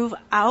to improve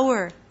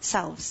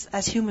ourselves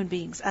as human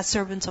beings, as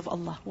servants of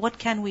Allah. What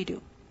can we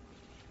do?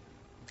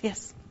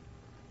 Yes.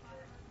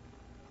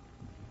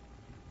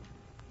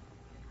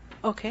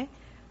 Okay,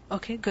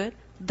 good.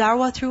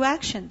 Dawah through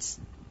actions.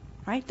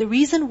 Right? The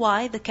reason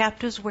why the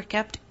captives were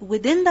kept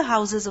within the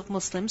houses of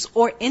Muslims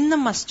or in the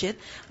masjid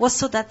was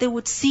so that they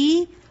would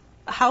see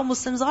how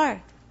Muslims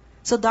are.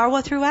 So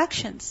dawah through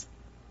actions.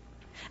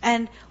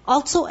 And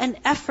also an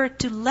effort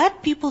to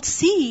let people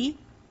see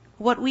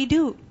what we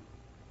do.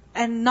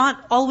 And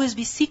not always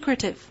be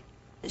secretive.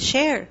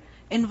 Share,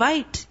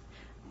 invite.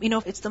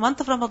 It's the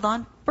month of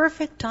Ramadan,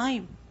 perfect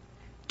time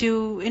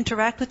to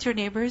interact with your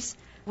neighbors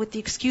with the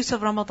excuse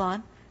of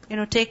Ramadan.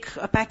 Take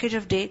a package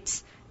of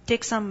dates,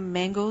 take some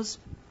mangoes.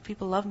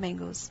 People love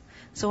mangoes.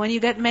 So when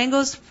you get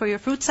mangoes for your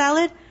fruit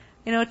salad,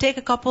 take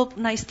a couple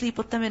nicely,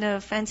 put them in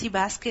a fancy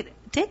basket,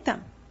 take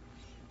them.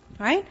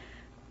 Right?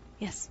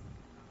 Yes.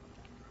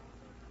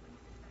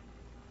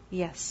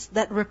 Yes.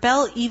 That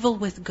repel evil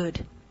with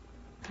good.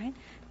 Right?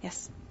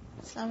 Yes.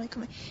 Assalamu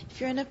alaikum. If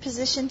you're in a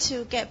position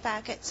to get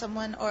back at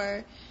someone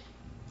or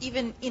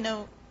even,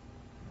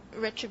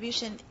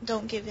 retribution,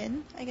 don't give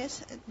in, I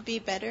guess. Be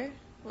better.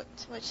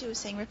 What she was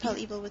saying, repel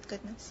evil with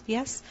goodness.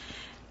 Yes.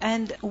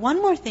 And one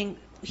more thing.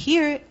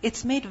 Here,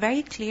 it's made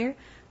very clear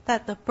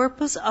that the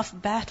purpose of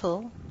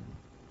battle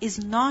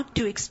is not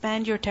to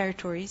expand your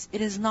territories. It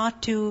is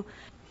not to,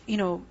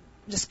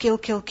 just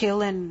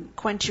kill and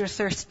quench your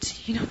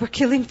thirst, for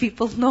killing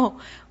people. No.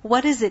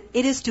 What is it?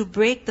 It is to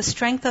break the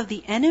strength of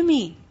the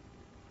enemy.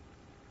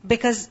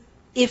 Because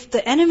if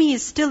the enemy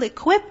is still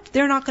equipped,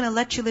 they're not going to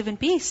let you live in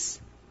peace.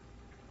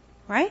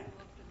 Right?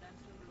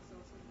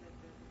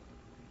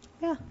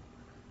 Yeah.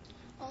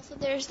 Also,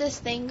 there's this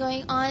thing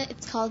going on.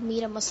 It's called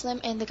Meet a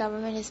Muslim, and the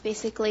government is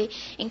basically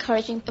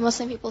encouraging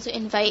Muslim people to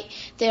invite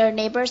their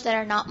neighbors that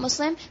are not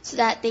Muslim, so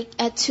that they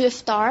to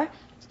iftar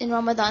in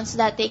Ramadan, so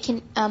that they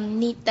can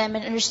meet them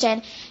and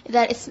understand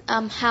that it's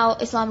how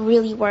Islam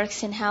really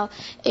works and how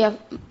your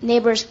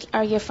neighbors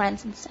are your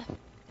friends and stuff.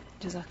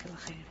 Jazakallah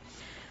khair.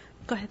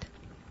 Go ahead.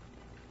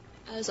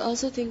 I was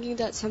also thinking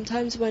that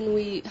sometimes when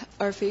we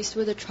are faced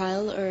with a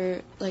trial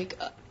or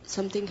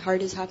something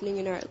hard is happening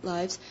in our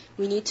lives,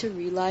 we need to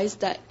realize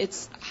that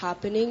it's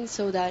happening,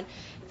 so that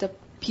the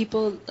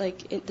people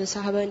the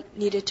Sahaba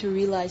needed to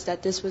realize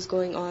that this was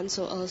going on.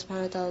 So Allah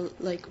subhanahu wa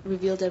ta'ala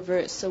revealed a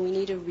verse. So we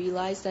need to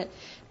realize that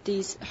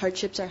these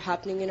hardships are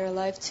happening in our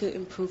life to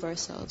improve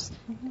ourselves.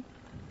 Mm-hmm.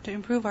 To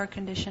improve our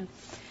condition.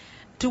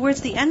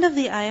 Towards the end of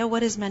the ayah,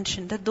 what is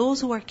mentioned? That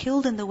those who are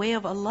killed in the way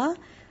of Allah,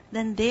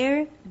 then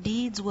their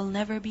deeds will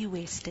never be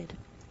wasted.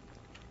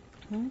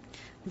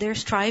 Their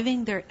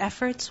striving, their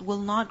efforts will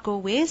not go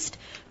waste.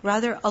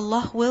 Rather,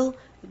 Allah will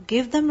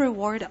give them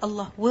reward.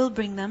 Allah will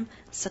bring them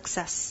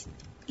success,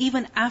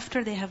 even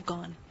after they have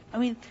gone. I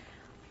mean,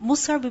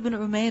 Mus'ab ibn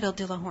Umayr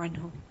radiallahu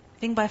anhu, I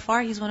think by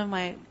far he's one of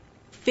my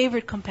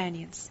favorite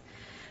companions.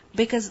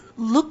 Because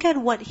look at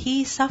what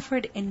he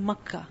suffered in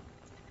Makkah.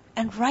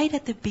 And right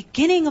at the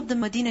beginning of the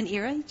Medinan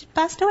era, he just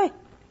passed away.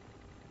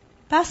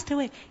 Passed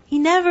away. He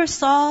never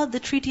saw the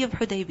Treaty of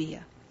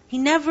Hudaybiyah. He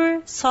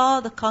never saw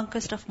the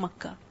conquest of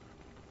Makkah.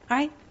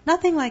 Right?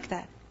 Nothing like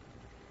that.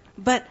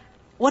 But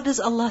what does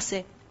Allah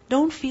say?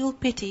 Don't feel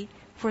pity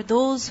for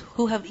those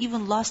who have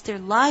even lost their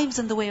lives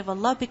in the way of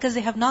Allah, because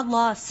they have not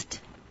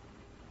lost.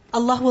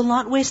 Allah will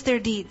not waste their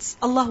deeds.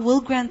 Allah will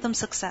grant them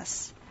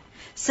success.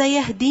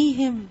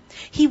 سَيَهْدِيهِمْ.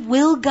 He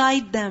will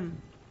guide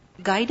them.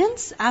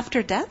 Guidance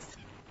after death?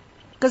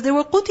 Because they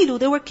were قُتِلُوا,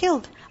 they were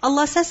killed.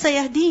 Allah says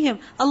سَيَهْدِيهِمْ.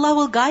 Allah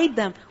will guide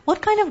them.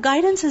 What kind of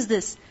guidance is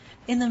this?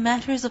 In the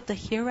matters of the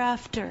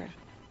hereafter.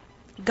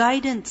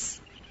 Guidance,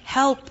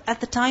 help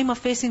at the time of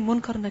facing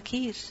Munkar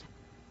Nakir.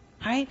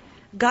 Right?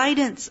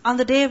 Guidance on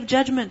the day of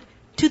judgment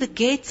to the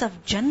gates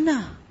of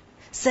Jannah.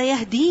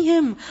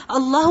 سَيَهْدِيهِمْ.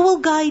 Allah will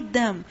guide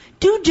them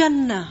to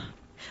Jannah.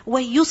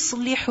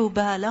 وَيُصْلِحُ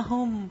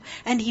بَالَهُمْ.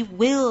 And He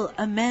will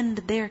amend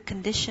their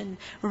condition.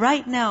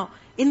 Right now,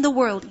 in the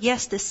world,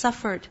 yes, they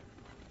suffered,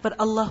 but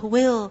Allah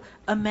will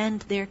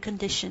amend their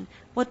condition.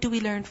 What do we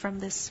learn from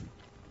this?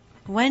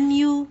 When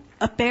you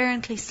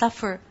apparently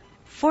suffer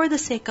for the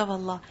sake of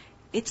Allah,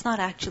 it's not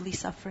actually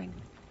suffering.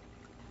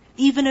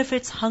 Even if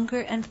it's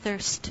hunger and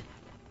thirst.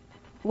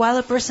 While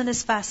a person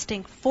is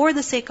fasting for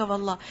the sake of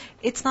Allah,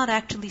 it's not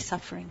actually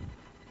suffering.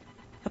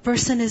 A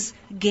person is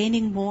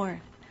gaining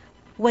more.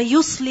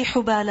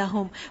 وَيُصْلِحُ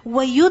بَالَهُمْ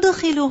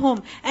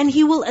وَيُدْخِلُهُمْ. And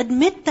He will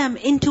admit them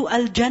into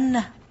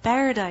Al-Jannah,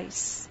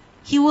 paradise.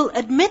 He will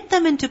admit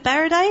them into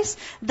paradise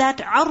that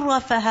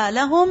عَرَّفَهَا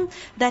لَهُمْ,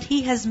 that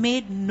He has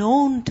made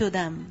known to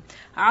them.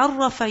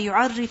 عَرَّفَ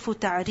يُعَرِّفُ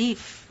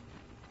تَعْرِيف.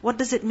 What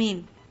does it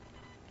mean?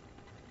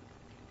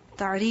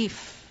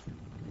 Ta'rif.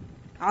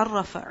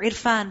 عَرَّفَ,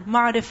 عِرْفَان,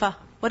 مَعْرِفَة.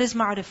 What is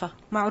ma'rifah?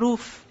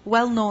 Ma'ruf,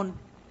 well known.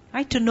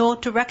 Right? To know,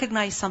 to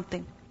recognize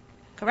something.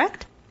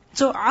 Correct?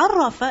 So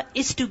عَرَّفَ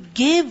is to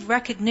give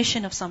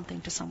recognition of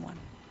something to someone.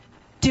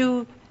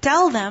 To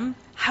tell them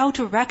how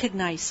to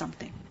recognize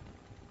something.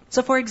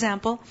 So for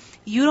example,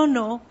 you don't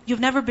know, you've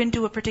never been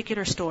to a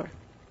particular store.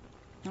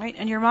 Right?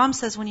 And your mom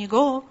says when you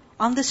go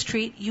on the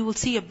street, you will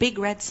see a big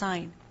red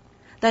sign.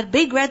 That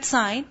big red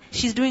sign,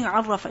 she's doing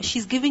عَرَّفَ.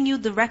 She's giving you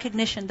the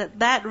recognition that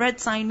that red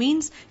sign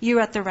means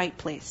you're at the right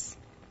place.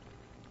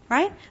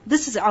 Right?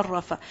 This is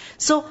عَرَّفَ.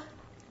 So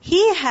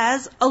He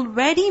has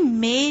already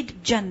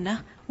made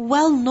Jannah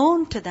well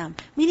known to them.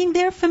 Meaning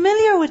they're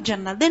familiar with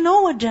Jannah. They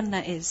know what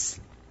Jannah is.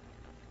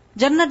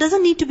 Jannah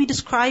doesn't need to be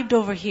described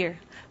over here.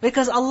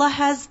 Because Allah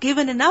has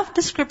given enough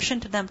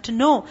description to them to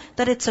know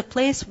that it's a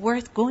place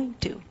worth going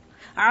to.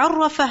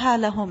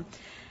 عَرَّفَهَا لَهُمْ.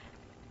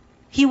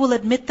 He will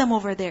admit them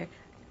over there.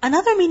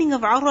 Another meaning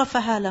of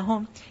عَرَّفَهَا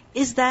لَهُمْ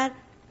is that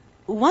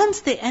once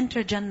they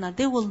enter Jannah,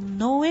 they will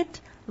know it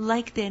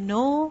like they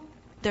know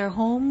their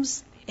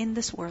homes in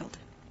this world.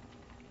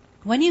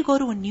 When you go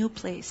to a new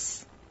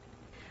place,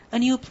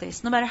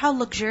 no matter how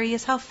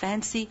luxurious, how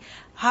fancy,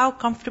 how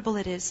comfortable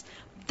it is,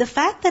 the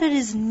fact that it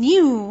is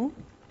new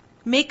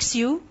makes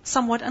you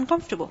somewhat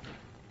uncomfortable.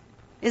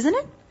 Isn't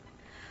it?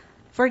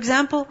 For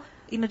example,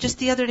 just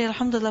the other day,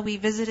 alhamdulillah, we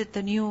visited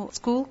the new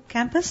school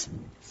campus.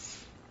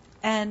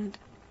 And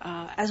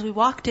as we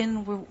walked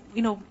in,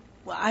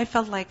 I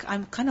felt like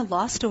I'm kind of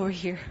lost over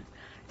here.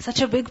 Such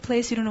a big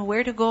place, you don't know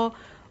where to go,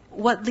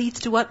 what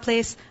leads to what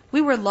place.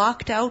 We were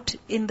locked out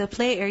in the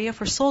play area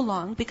for so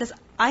long because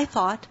I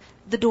thought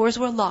the doors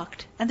were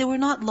locked. And they were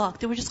not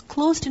locked. They were just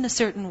closed in a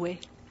certain way.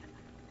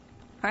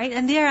 Right?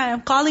 And there I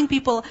am calling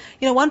people,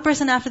 one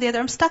person after the other.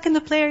 I'm stuck in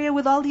the play area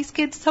with all these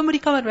kids. Somebody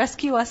come and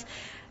rescue us.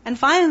 And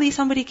finally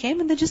somebody came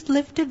and they just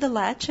lifted the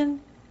latch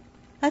and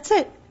that's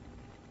it.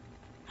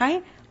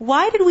 Right?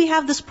 Why did we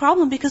have this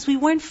problem? Because we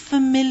weren't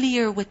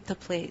familiar with the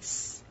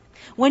place.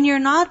 When you're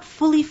not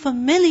fully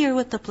familiar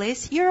with the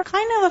place, you're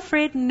kind of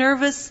afraid,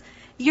 nervous.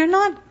 You're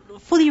not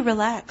fully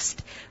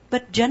relaxed.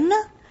 But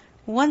Jannah,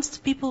 once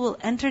people will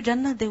enter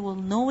Jannah, they will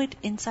know it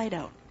inside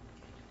out.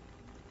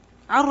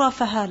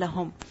 عَرَّفَهَا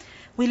لَهُمْ.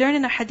 We learn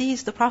in a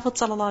hadith, the Prophet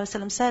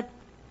ﷺ said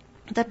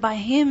that by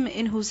Him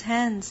in whose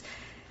hands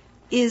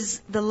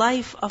is the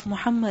life of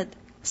Muhammad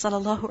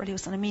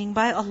ﷺ, meaning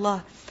by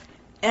Allah,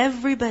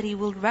 everybody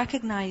will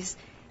recognize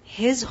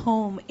his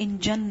home in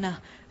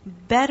Jannah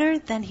better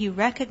than he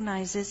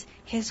recognizes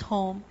his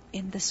home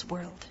in this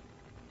world.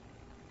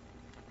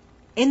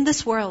 In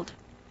this world,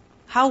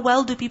 how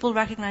well do people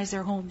recognize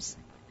their homes?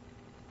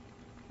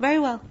 Very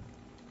well.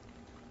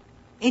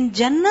 In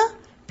Jannah,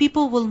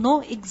 people will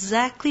know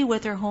exactly where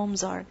their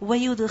homes are.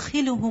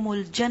 وَيُدْخِلُهُمُ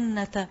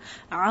الْجَنَّةَ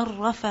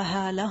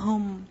عَرَّفَهَا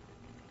لَهُمْ.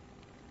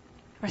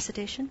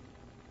 Recitation.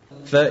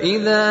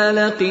 فَإِذَا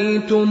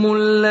لَقِيتُمُ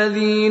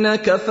الَّذِينَ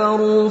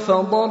كَفَرُوا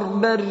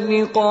فَضَرْبَ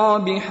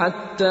الرِّقَابِ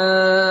حَتَّى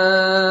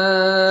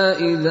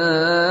إِذَا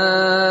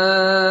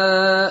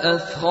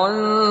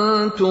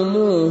أَثْخَنْتُمُوهُمْ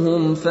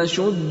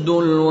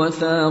فَشُدُّوا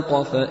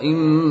الْوَثَاقَ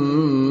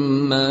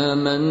فَإِمَّا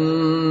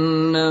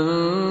مَنًّا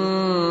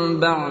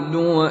بعد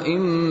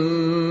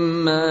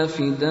وإما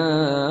فداء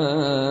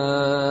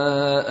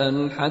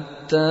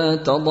حتى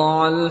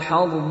تضع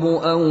الحرب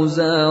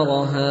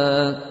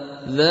أوزارها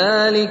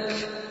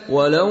ذلك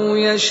ولو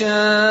يشاء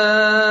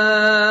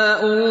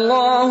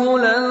الله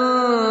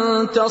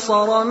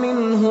لانتصر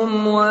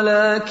منهم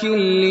ولكن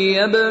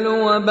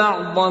ليبلو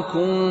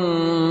بعضكم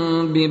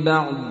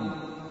ببعض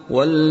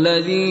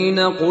والذين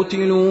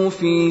قتلوا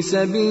في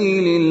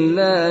سبيل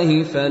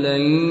الله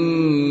فلن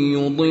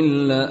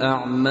يضل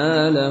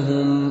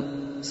أعمالهم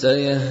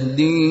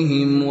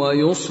سيهديهم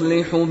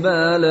ويصلح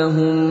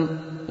بالهم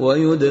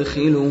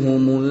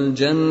ويدخلهم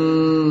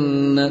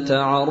الجنة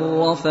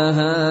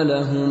عرفها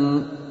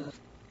لهم.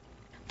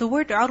 The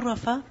word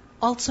عرف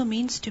also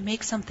means to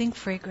make something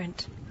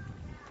fragrant.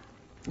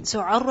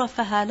 So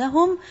عرفها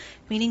لهم,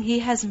 meaning he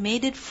has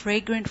made it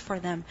fragrant for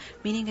them,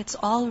 meaning it's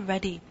all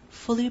ready,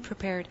 fully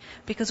prepared.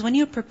 Because when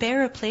you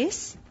prepare a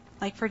place,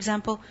 like for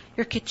example,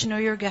 your kitchen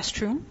or your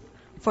guest room,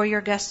 for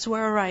your guests who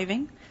are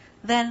arriving,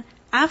 then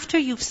after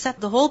you've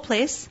set the whole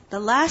place, the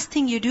last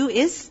thing you do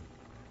is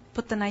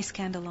put the nice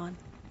candle on.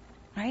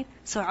 Right?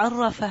 So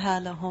عرفها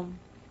لهم.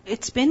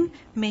 It's been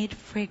made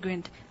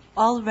fragrant,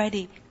 all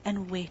ready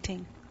and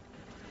waiting.